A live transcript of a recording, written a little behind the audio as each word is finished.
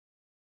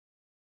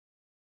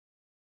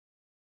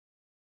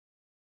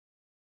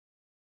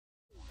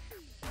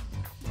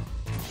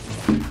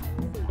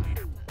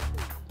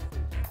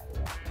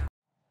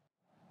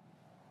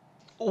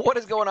What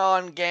is going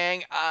on,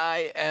 gang?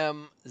 I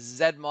am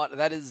Zedmot.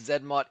 That is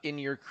Zedmot in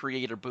your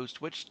creator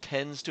boost, which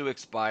tends to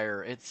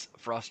expire. It's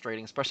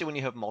frustrating, especially when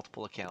you have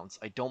multiple accounts.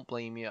 I don't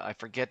blame you. I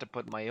forget to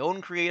put my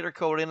own creator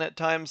code in at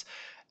times.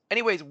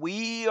 Anyways,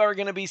 we are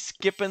going to be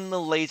skipping the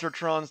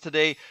Lasertrons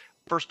today.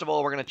 First of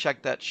all, we're going to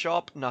check that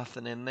shop.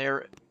 Nothing in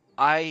there.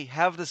 I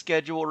have the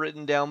schedule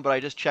written down, but I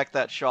just check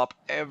that shop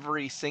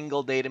every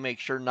single day to make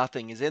sure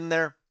nothing is in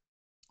there.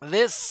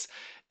 This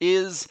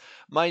is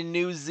my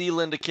New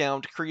Zealand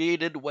account,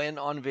 created when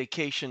on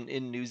vacation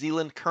in New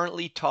Zealand,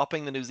 currently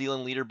topping the New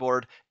Zealand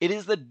leaderboard. It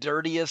is the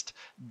dirtiest,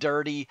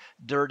 dirty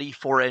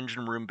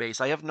 4-engine room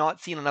base. I have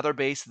not seen another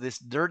base this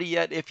dirty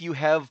yet. If you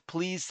have,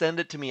 please send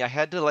it to me. I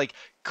had to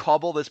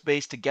cobble this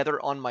base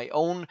together on my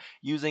own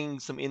using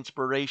some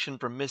inspiration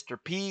from Mr.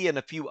 P and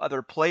a few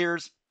other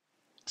players.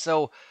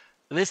 So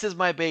this is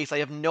my base. I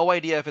have no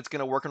idea if it's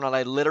going to work or not.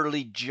 I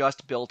literally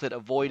just built it,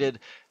 avoided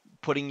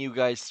putting you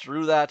guys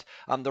through that.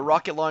 The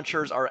rocket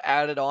launchers are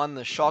added on.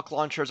 The shock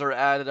launchers are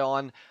added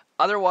on.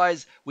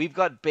 Otherwise, we've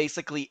got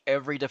basically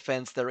every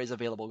defense there is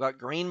available. We've got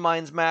green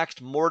mines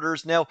maxed,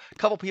 mortars. Now, a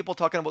couple people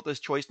talking about this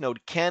choice node.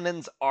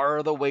 Cannons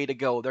are the way to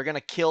go. They're going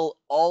to kill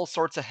all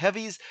sorts of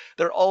heavies.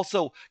 They're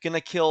also going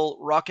to kill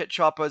rocket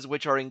choppas,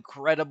 which are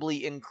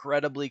incredibly,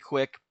 incredibly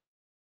quick.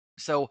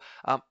 So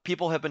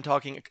people have been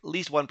talking, at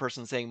least one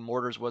person saying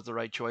mortars was the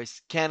right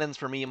choice. Cannons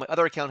for me. My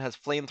other account has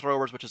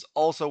flamethrowers, which is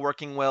also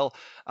working well.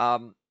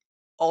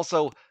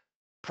 Also,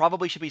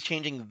 probably should be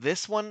changing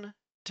this one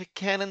to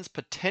cannons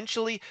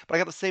potentially, but I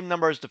got the same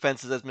number as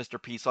defenses as Mr.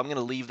 P, so I'm going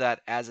to leave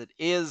that as it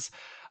is.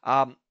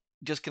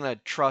 Just going to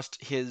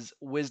trust his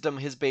wisdom.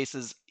 His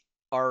bases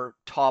are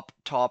top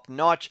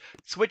notch.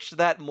 Switched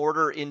that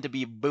mortar into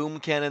be boom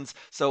cannons,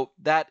 so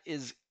that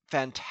is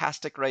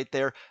fantastic right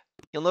there.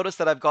 You'll notice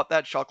that I've got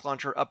that shock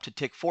launcher up to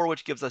tick 4,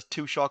 which gives us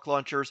 2 shock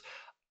launchers.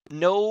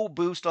 No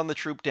boost on the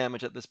troop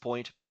damage at this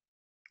point.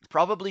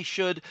 Probably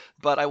should,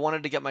 but I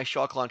wanted to get my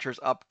shock launchers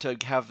up to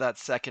have that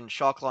second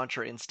shock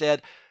launcher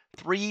instead.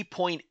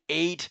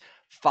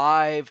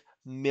 3.85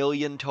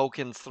 million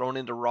tokens thrown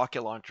into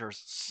rocket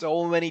launchers.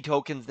 So many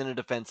tokens into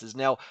defenses.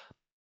 Now,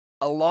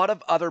 a lot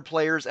of other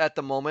players at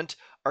the moment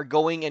are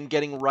going and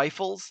getting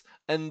rifles,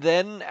 and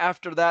then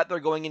after that they're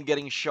going and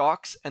getting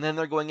shocks, and then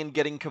they're going and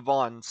getting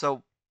Kavan.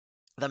 So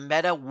the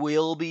meta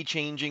will be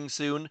changing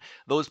soon.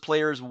 Those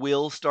players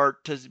will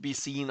start to be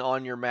seen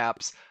on your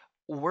maps.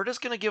 We're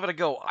just going to give it a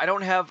go. I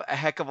don't have a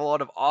heck of a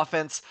lot of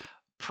offense,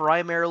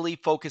 primarily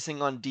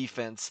focusing on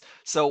defense.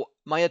 So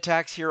my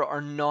attacks here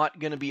are not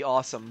going to be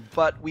awesome,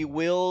 but we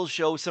will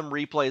show some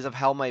replays of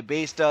how my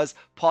base does,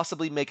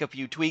 possibly make a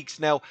few tweaks.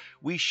 Now,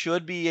 we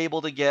should be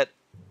able to get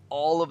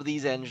all of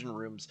these engine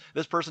rooms.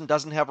 This person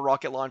doesn't have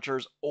rocket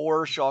launchers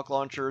or shock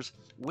launchers.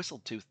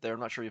 Whistle-tooth there. I'm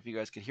not sure if you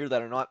guys could hear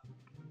that or not.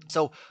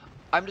 So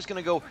I'm just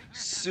going to go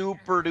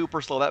super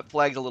duper slow. That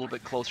flag's a little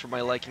bit close for my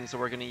liking, so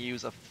we're going to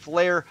use a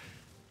flare.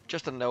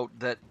 Just a note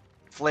that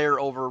flare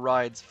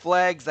overrides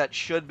flags. That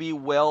should be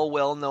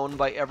well known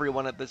by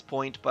everyone at this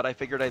point, but I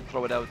figured I'd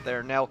throw it out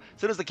there. Now, as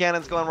soon as the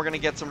cannons go on, we're going to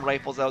get some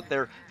rifles out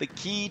there. The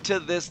key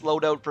to this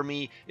loadout for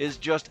me is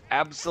just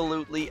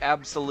absolutely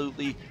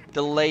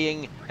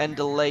delaying and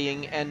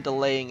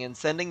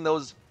sending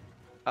those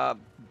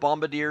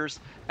Bombardiers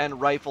and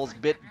rifles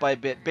bit by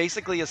bit.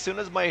 Basically, as soon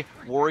as my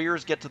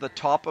warriors get to the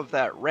top of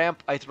that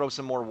ramp, I throw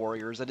some more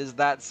warriors. It is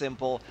that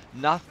simple.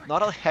 Not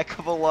a heck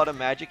of a lot of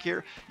magic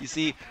here. You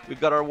see, we've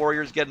got our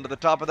warriors getting to the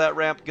top of that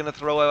ramp. Gonna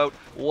throw out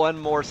one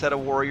more set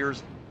of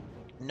warriors.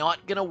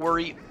 Not gonna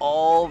worry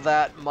all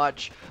that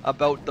much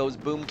about those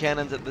boom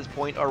cannons at this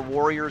point. Our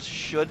warriors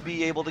should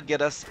be able to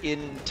get us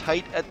in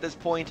tight at this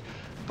point,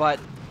 but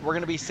we're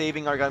going to be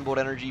saving our gunboat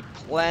energy,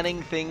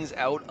 planning things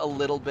out a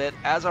little bit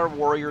as our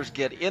warriors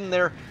get in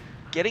there,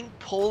 getting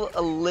pulled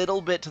a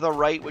little bit to the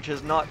right, which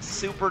is not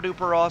super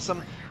duper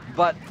awesome,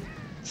 but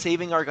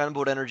saving our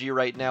gunboat energy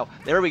right now.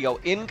 There we go.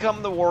 In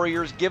come the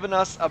warriors, giving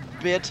us a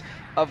bit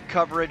of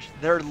coverage.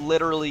 They're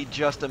literally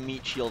just a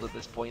meat shield at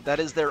this point. That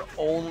is their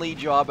only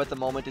job at the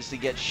moment, is to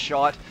get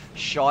shot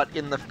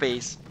in the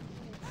face.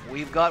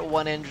 We've got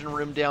 1 engine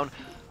room down.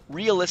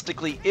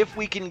 Realistically, if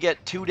we can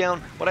get 2 down,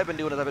 what I've been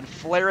doing is I've been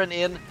flaring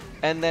in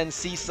and then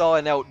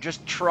seesawing out,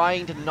 just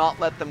trying to not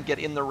let them get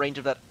in the range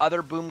of that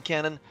other boom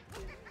cannon.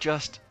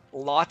 Just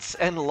lots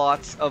and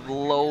lots of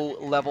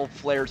low-level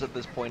flares at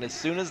this point. As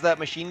soon as that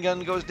machine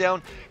gun goes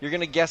down, you're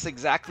going to guess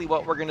exactly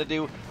what we're going to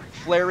do.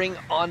 Flaring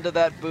onto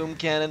that boom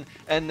cannon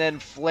and then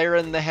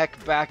flaring the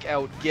heck back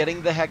out,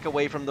 getting the heck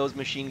away from those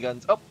machine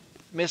guns. Oh,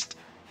 missed.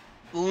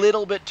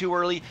 Little bit too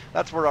early.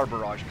 That's where our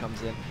barrage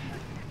comes in.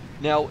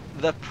 Now,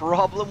 the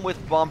problem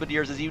with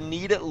Bombardiers is you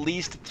need at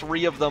least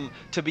 3 of them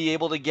to be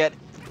able to get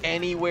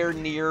anywhere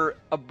near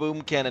a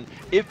boom cannon.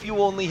 If you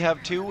only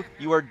have 2,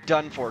 you are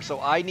done for.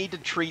 So I need to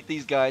treat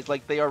these guys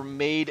like they are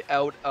made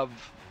out of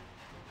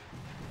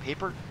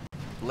paper.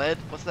 Lead?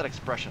 What's that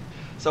expression?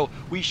 So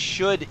we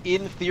should,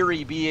 in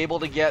theory, be able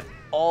to get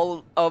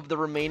all of the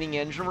remaining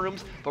engine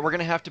rooms, but we're going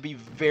to have to be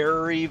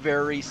very,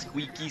 very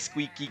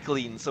squeaky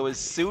clean. So as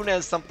soon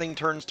as something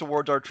turns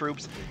towards our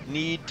troops,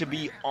 need to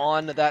be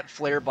on that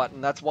flare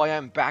button. That's why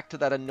I'm back to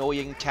that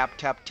annoying tap,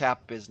 tap,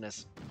 tap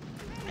business.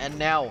 And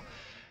now,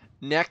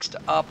 next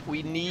up,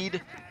 we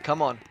need...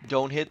 Come on,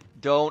 don't hit...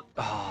 Don't...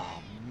 Oh,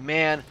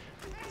 man.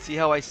 See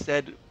how I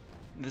said...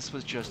 This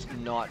was just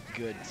not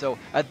good. So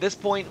at this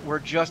point, we're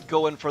just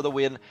going for the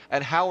win.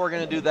 And how we're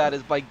going to do that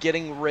is by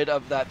getting rid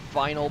of that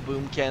final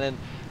boom cannon.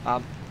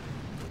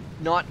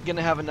 Not going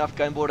to have enough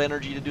gunboat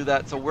energy to do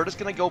that. So we're just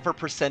going to go for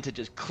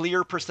percentages,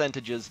 clear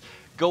percentages.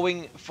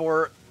 Going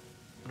for...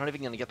 I'm not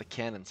even going to get the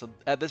cannon. So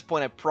at this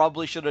point, I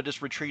probably should have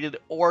just retreated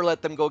or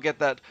let them go get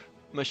that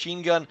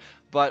machine gun.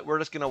 But we're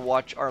just going to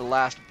watch our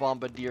last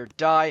Bombardier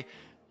die.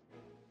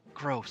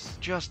 Gross.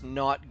 Just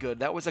not good.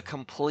 That was a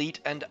complete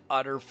and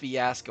utter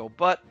fiasco,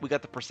 but we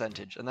got the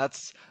percentage, and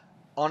that's,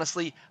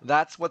 honestly,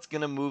 that's what's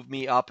going to move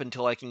me up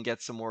until I can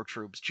get some more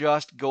troops,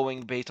 just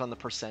going based on the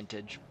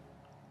percentage.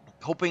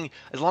 Hoping,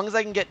 as long as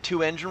I can get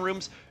 2 engine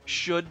rooms,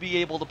 should be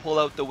able to pull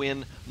out the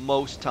win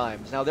most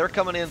times. Now, they're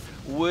coming in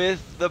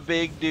with the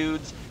big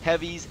dudes,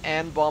 heavies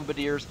and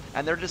bombardiers,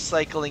 and they're just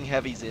cycling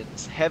heavies in.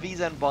 Heavies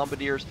and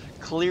bombardiers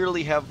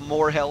clearly have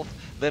more health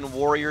than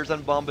warriors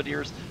and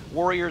bombardiers.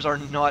 Warriors are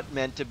not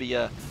meant to be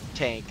a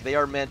tank. They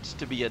are meant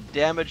to be a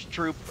damaged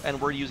troop, and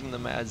we're using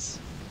them as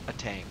a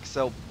tank.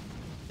 So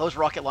those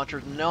rocket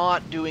launchers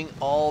not doing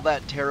all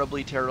that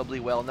terribly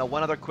well. Now,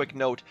 one other quick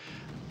note.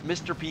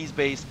 Mr. P's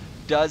base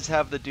does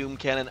have the Doom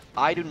Cannon.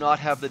 I do not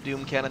have the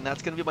Doom Cannon.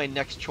 That's going to be my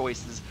next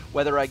choice, is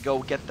whether I go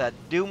get that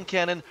Doom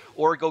Cannon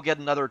or go get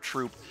another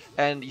troop.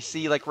 And you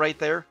see, like right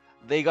there,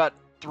 they got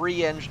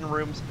 3 engine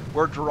rooms.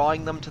 We're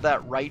drawing them to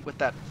that right with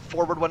that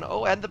forward one.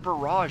 Oh, and the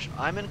barrage.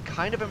 I'm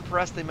kind of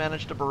impressed they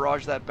managed to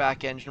barrage that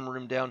back engine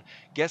room down.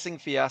 Guessing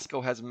Fiasco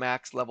has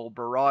max level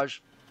barrage.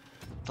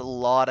 It's a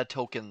lot of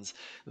tokens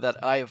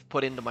that I have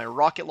put into my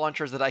rocket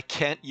launchers that I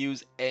can't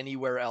use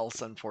anywhere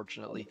else,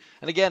 unfortunately.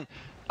 And again,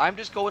 I'm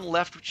just going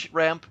left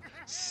ramp,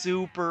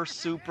 super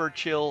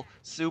chill,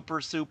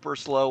 super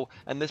slow,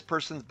 and this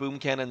person's boom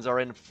cannons are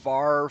in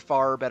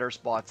far better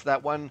spots.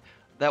 That one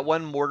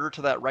mortar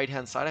to that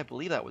right-hand side, I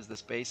believe that was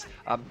this base,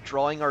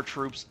 drawing our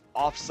troops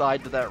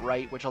offside to that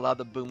right, which allowed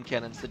the boom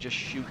cannons to just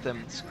shoot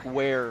them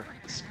square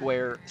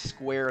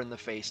in the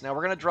face. Now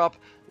we're going to drop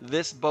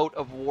this boat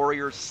of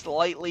warriors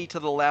slightly to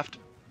the left,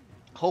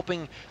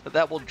 hoping that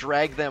that will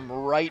drag them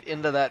right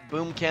into that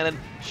boom cannon,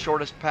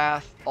 shortest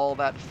path, all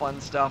that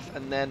fun stuff.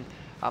 And then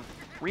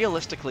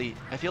realistically,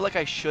 I feel like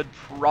I should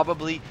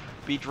probably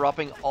be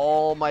dropping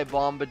all my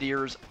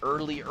bombardiers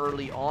early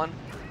on.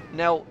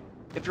 Now,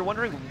 if you're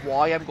wondering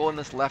why I'm going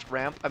this left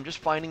ramp, I'm just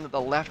finding that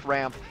the left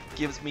ramp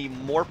gives me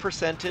more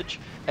percentage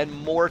and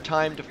more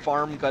time to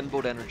farm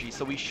gunboat energy.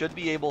 So we should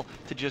be able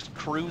to just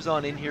cruise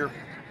on in here.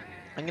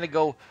 I'm going to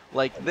go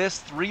like this.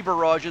 3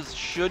 barrages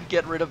should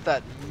get rid of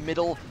that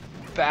middle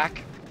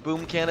back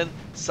boom cannon.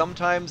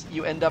 Sometimes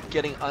you end up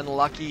getting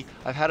unlucky.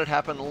 I've had it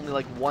happen only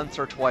like once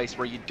or twice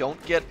where you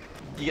get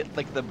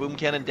like the boom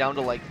cannon down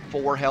to like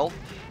 4 health.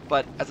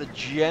 But as a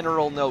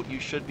general note, you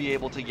should be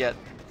able to get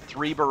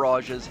 3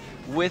 barrages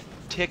with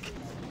tick.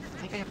 I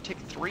think I have tick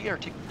 3 or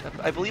tick.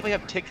 I believe I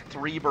have tick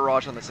 3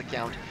 barrage on this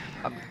account.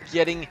 I'm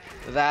getting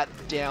that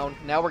down.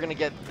 Now we're going to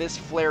get this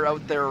flare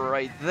out there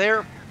right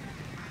there.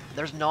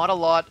 There's not a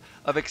lot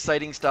of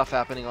exciting stuff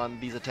happening on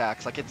these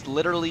attacks. Like, it's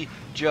literally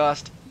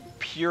just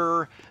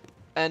pure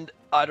and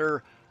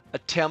utter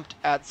attempt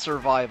at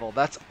survival.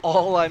 That's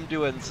all I'm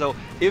doing. So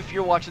if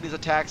you're watching these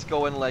attacks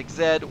going like,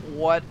 Zed,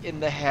 what in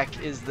the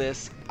heck is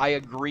this? I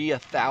agree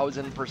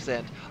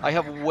 1000%. I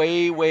have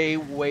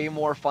way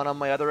more fun on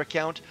my other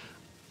account.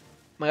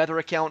 My other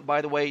account,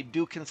 by the way,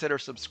 do consider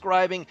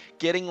subscribing.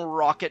 Getting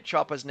rocket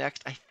choppas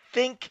next. I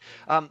think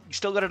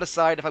still got to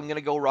decide if I'm going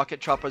to go rocket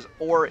choppas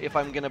or if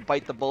I'm going to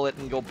bite the bullet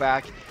and go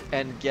back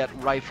and get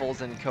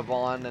rifles and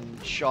Kavan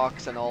and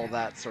shocks and all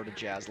that sort of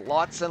jazz.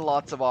 Lots and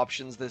lots of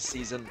options this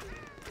season,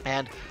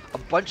 and a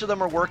bunch of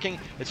them are working.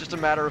 It's just a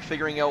matter of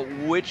figuring out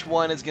which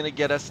one is going to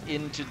get us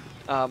into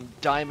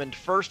Diamond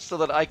first so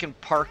that I can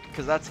park,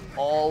 because that's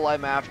all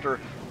I'm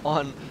after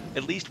on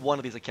at least one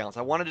of these accounts.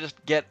 I want to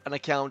just get an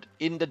account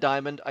into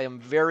Diamond. I am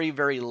very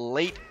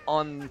late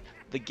on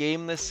the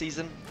game this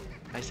season.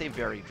 I say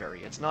very.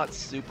 It's not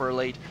super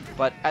late,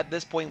 but at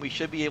this point we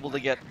should be able to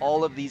get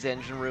all of these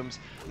engine rooms.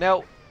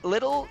 Now,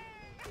 little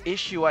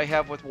issue I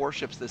have with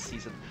warships this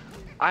season.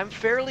 I'm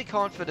fairly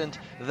confident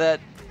that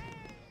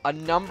a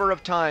number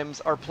of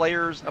times our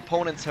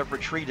opponents have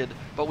retreated,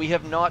 but we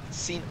have not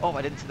seen... Oh,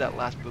 I didn't see that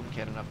last boom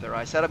cannon up there.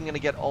 I said I'm going to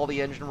get all the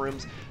engine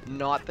rooms.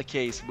 Not the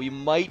case. We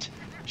might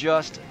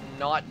just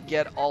not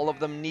get all of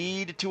them.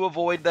 Need to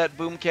avoid that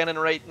boom cannon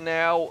right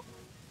now.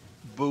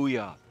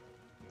 Booyah.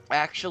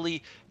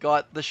 Actually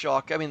got the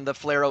shock, the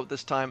flare out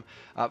this time.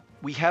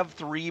 We have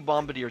 3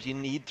 bombardiers. You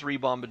need 3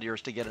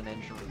 bombardiers to get an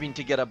engine,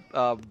 to get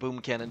a boom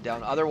cannon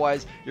down.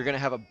 Otherwise, you're going to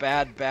have a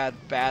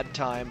bad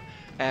time.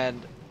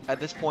 And at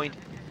this point,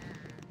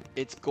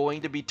 it's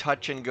going to be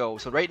touch and go.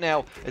 So right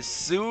now, as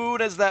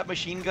soon as that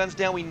machine gun's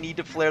down, we need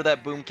to flare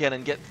that boom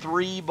cannon, get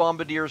 3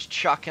 Bombardiers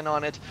chucking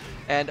on it,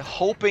 and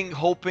hoping,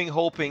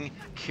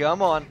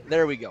 come on,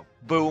 there we go.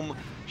 Boom,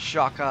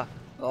 shaka,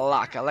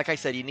 laka. Like I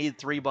said, you need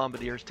 3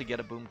 Bombardiers to get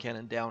a boom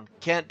cannon down.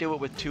 Can't do it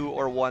with 2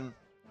 or 1.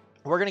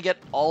 We're going to get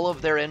all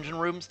of their engine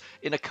rooms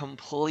in a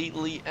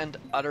completely and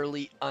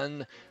utterly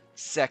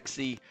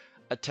unsexy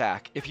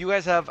attack. If you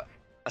guys have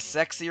a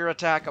sexier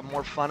attack, a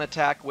more fun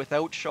attack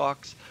without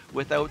shocks,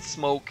 without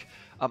smoke,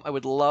 I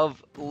would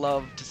love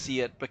to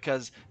see it,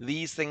 because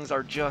these things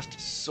are just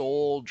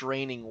soul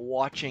draining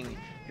watching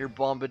your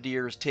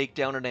Bombardiers take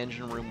down an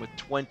engine room with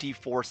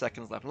 24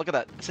 seconds left. Look at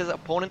that. It says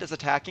opponent is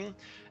attacking,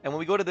 and when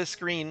we go to this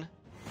screen,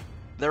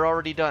 they're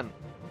already done.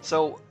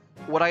 So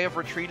would I have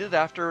retreated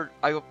after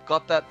I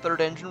got that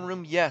 3rd engine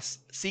room? Yes.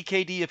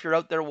 CKD, if you're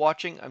out there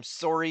watching, I'm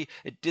sorry.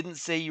 It didn't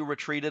say you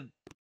retreated,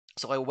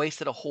 so I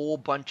wasted a whole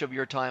bunch of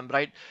your time.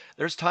 But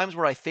there's times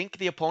where I think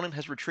the opponent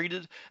has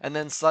retreated, and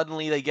then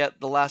suddenly they get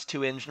the last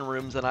 2 engine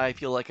rooms, and I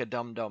feel like a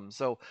dum-dum.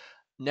 So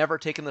never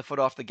taking the foot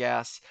off the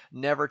gas,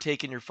 never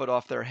taking your foot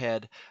off their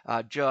head.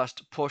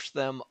 Just push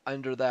them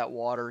under that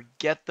water,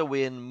 get the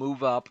win,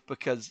 move up,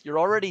 because you're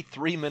already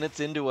 3 minutes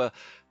into a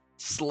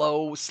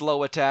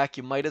slow attack.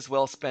 You might as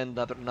well spend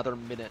another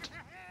minute.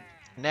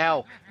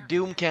 Now,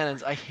 Doom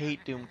Cannons. I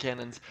hate Doom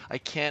Cannons. I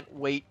can't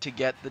wait to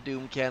get the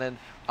Doom Cannon.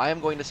 I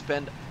am going to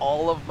spend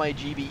all of my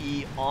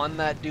GBE on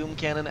that Doom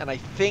Cannon, and I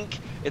think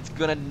it's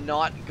going to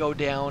not go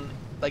down.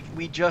 Like,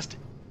 we just...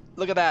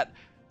 Look at that.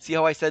 See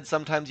how I said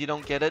sometimes you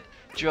don't get it?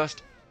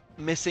 Just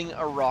missing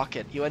a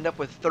rocket. You end up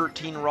with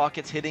 13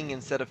 rockets hitting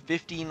instead of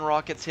 15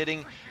 rockets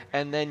hitting,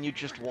 and then you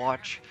just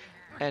watch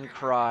and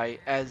cry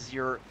as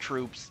your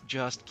troops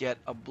just get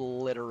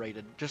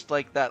obliterated. Just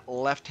like that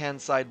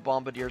left-hand side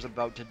Bombardier's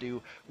about to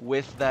do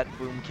with that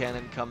boom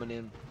cannon coming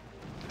in.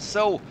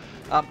 So,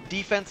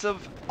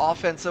 defensive,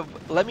 offensive,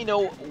 let me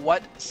know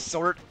what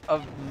sort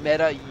of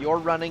meta you're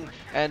running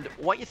and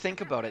what you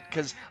think about it,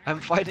 because I'm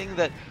finding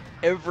that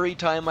every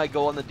time I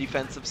go on the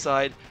defensive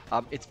side,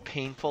 it's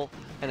painful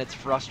and it's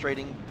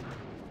frustrating,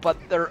 but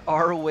there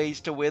are ways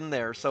to win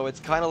there. So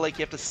it's kind of like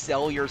you have to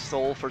sell your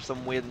soul for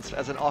some wins.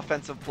 As an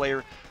offensive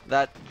player,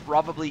 that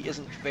probably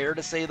isn't fair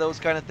to say those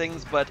kind of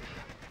things, but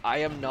I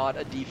am not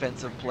a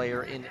defensive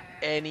player in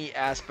any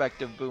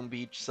aspect of Boom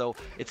Beach, so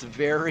it's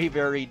very,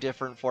 very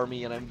different for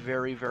me, and I'm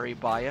very, very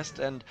biased,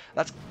 and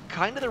that's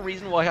kind of the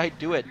reason why I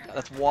do it.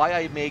 That's why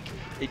I make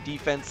a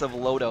defensive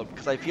loadout,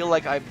 because I feel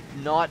like I'm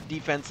not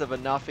defensive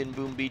enough in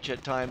Boom Beach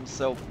at times,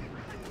 so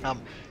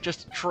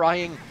just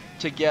trying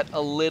to get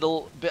a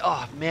little bit...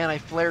 Oh man, I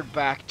flared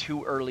back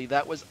too early.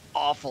 That was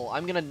awful.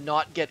 I'm gonna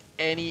not get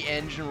any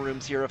engine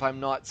rooms here if I'm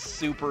not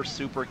super,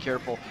 super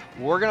careful.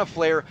 We're gonna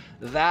flare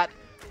that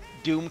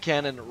Doom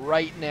Cannon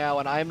right now,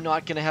 and I'm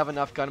not gonna have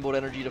enough gunboat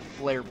energy to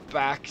flare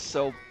back,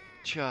 so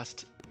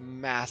just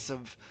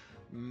massive.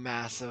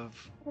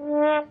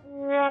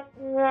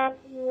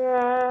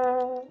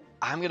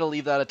 I'm gonna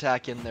leave that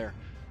attack in there.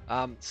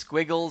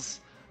 Squiggles,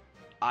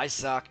 I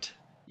sucked.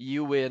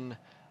 You win.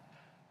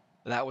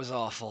 That was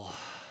awful.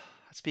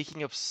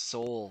 Speaking of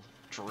soul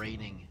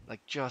draining,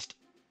 like just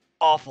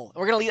awful.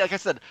 We're gonna leave, like I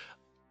said,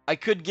 I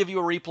could give you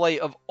a replay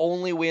of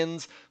only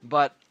wins,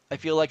 but I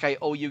feel like I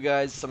owe you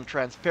guys some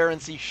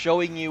transparency,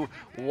 showing you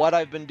what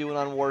I've been doing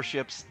on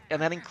warships,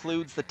 and that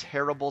includes the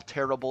terrible,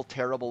 terrible,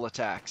 terrible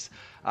attacks.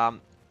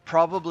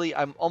 Probably,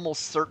 I'm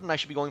almost certain I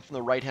should be going from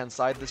the right-hand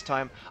side this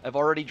time. I've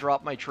already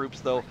dropped my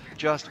troops, though.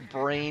 Just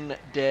brain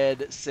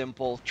dead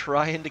simple,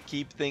 trying to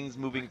keep things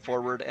moving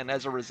forward, and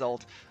as a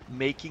result,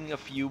 making a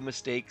few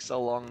mistakes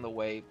along the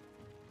way.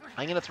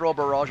 I'm going to throw a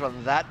barrage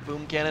on that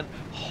boom cannon,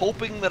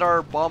 hoping that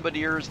our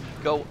Bombardiers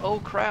go, oh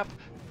crap,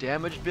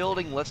 damaged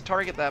building, let's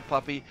target that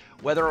puppy.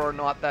 Whether or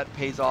not that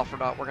pays off or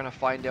not, we're going to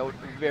find out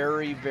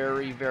very,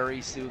 very,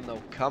 very soon,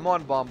 though. Come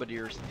on,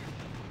 Bombardiers.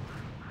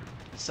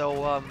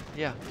 So,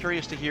 yeah,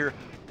 curious to hear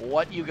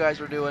what you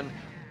guys are doing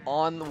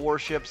on the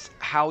warships,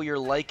 how you're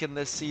liking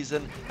this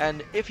season,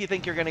 and if you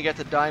think you're going to get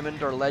to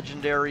Diamond or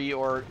Legendary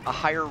or a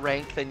higher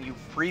rank than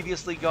you've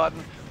previously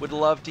gotten, would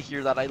love to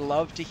hear that. I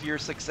love to hear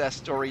success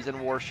stories in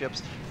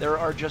warships. There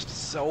are just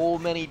so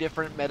many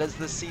different metas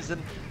this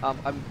season.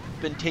 I've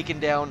been taken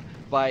down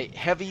by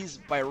heavies,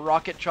 by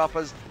rocket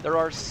choppas. There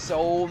are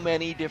so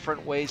many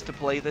different ways to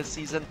play this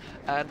season,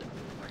 and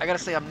I gotta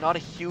say, I'm not a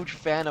huge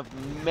fan of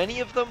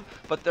many of them,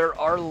 but there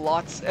are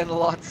lots and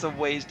lots of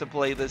ways to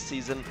play this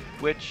season,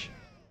 which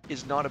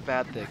is not a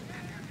bad thing.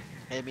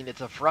 I mean,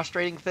 it's a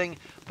frustrating thing,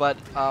 but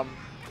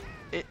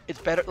it's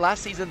better.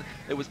 Last season,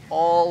 it was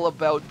all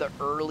about the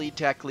early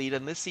tech lead,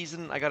 and this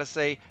season, I gotta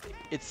say,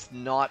 it's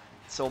not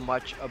so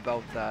much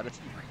about that. It's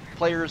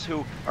players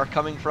who are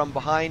coming from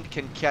behind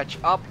can catch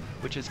up,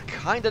 which is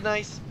kind of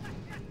nice,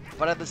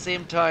 but at the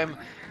same time,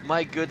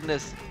 my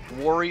goodness,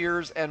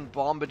 Warriors and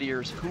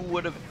Bombardiers, who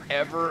would have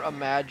ever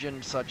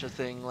imagined such a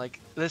thing? Like,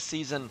 this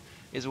season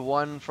is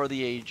one for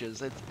the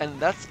ages. And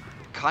that's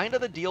kind of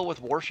the deal with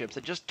warships.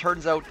 It just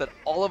turns out that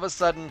all of a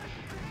sudden,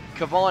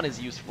 Kavan is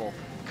useful.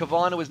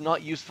 Kavana was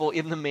not useful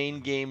in the main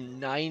game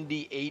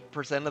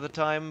 98% of the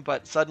time,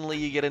 but suddenly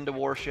you get into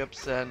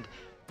warships and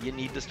you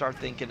need to start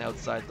thinking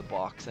outside the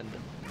box. And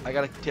I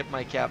gotta tip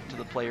my cap to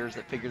the players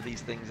that figure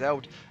these things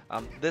out.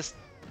 This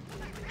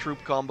troop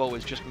combo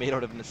is just made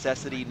out of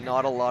necessity.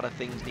 Not a lot of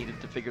things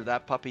needed to figure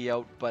that puppy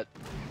out, but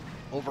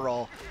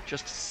overall,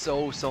 just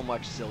so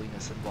much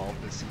silliness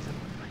involved this season.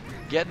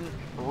 Getting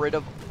rid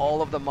of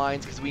all of the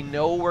mines because we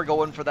know we're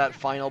going for that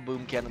final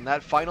boom cannon.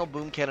 That final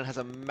boom cannon has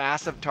a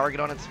massive target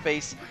on its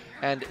face,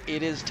 and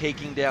it is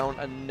taking down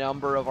a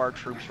number of our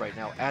troops right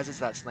now, as is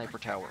that sniper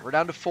tower. We're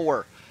down to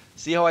 4.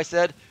 See how I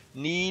said?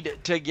 Need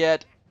to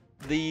get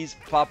these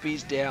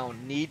puppies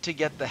down. Need to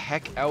get the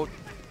heck out.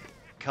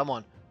 Come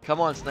on.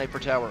 Come on, sniper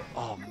tower.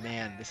 Oh,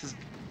 man. This is,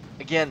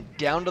 again,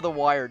 down to the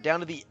wire.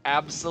 Down to the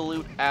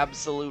absolute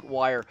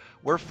wire.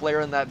 We're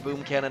flaring that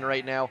boom cannon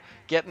right now.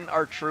 Getting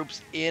our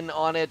troops in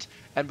on it.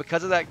 And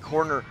because of that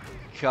corner,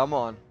 come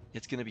on.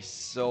 It's going to be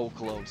so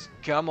close.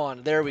 Come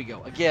on. There we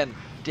go. Again,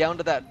 down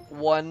to that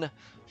one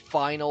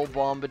final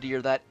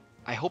bombardier. That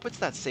I hope it's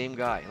that same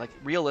guy. Like,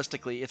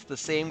 realistically, it's the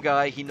same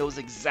guy. He knows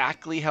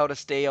exactly how to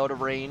stay out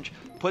of range,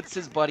 puts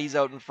his buddies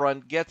out in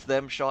front, gets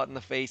them shot in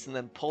the face, and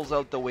then pulls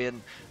out the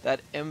win.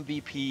 That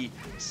MVP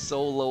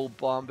solo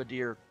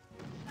bombardier.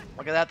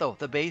 Look at that, though.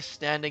 The base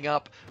standing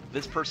up.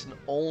 This person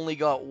only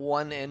got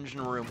 1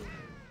 engine room.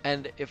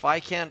 And if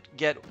I can't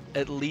get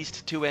at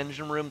least 2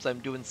 engine rooms, I'm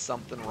doing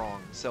something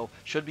wrong. So,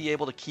 should be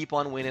able to keep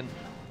on winning.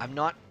 I'm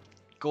not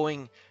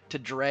going to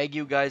drag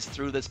you guys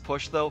through this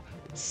push, though.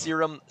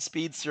 Serum,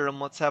 speed serum,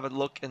 let's have a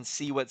look and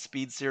see what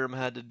speed serum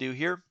had to do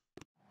here.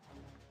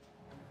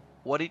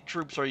 What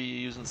troops are you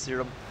using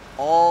serum?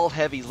 All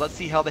heavies. Let's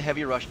see how the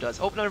heavy rush does.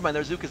 Oh, never mind,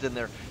 there's Zukas in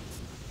there.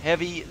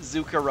 Heavy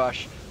Zuka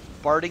rush.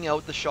 Barding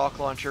out the shock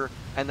launcher,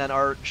 and then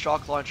our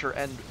shock launcher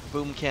and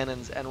boom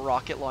cannons and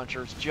rocket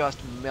launchers just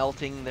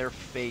melting their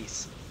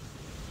face.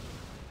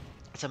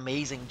 It's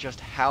amazing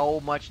just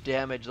how much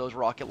damage those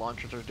rocket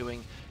launchers are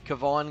doing.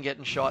 Kavan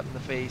getting shot in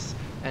the face,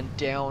 and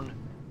down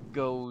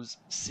goes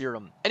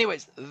Serum.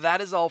 Anyways,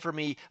 that is all for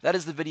me. That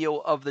is the video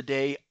of the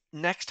day.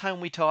 Next time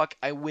we talk,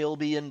 I will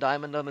be in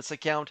Diamond on this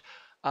account.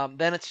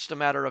 Then it's just a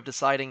matter of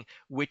deciding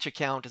which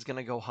account is going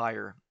to go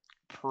higher.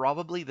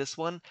 Probably this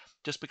one,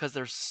 just because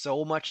there's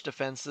so much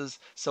defenses,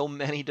 so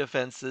many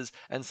defenses,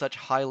 and such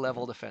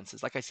high-level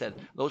defenses. Like I said,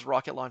 those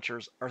rocket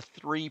launchers are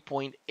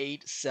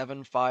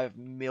 3.875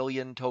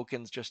 million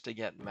tokens just to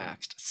get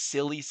maxed.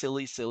 Silly,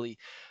 silly, silly.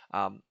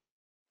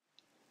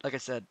 Like I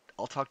said,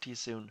 I'll talk to you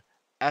soon.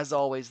 As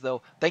always,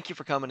 though, thank you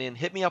for coming in.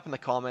 Hit me up in the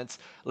comments.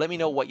 Let me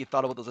know what you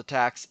thought about those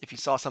attacks. If you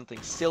saw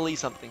something silly,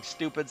 something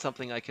stupid,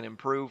 something I can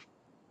improve.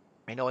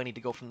 I know I need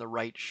to go from the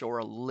right shore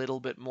a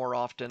little bit more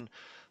often,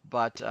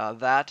 but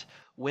that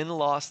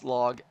win-loss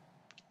log,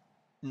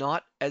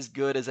 not as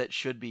good as it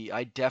should be.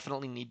 I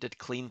definitely need to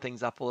clean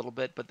things up a little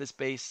bit, but this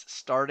base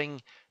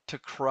starting to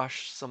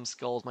crush some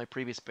skulls. My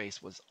previous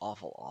base was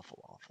awful,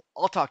 awful, awful.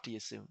 I'll talk to you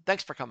soon.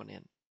 Thanks for coming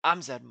in.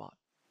 I'm Zedmont.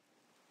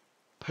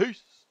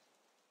 Peace.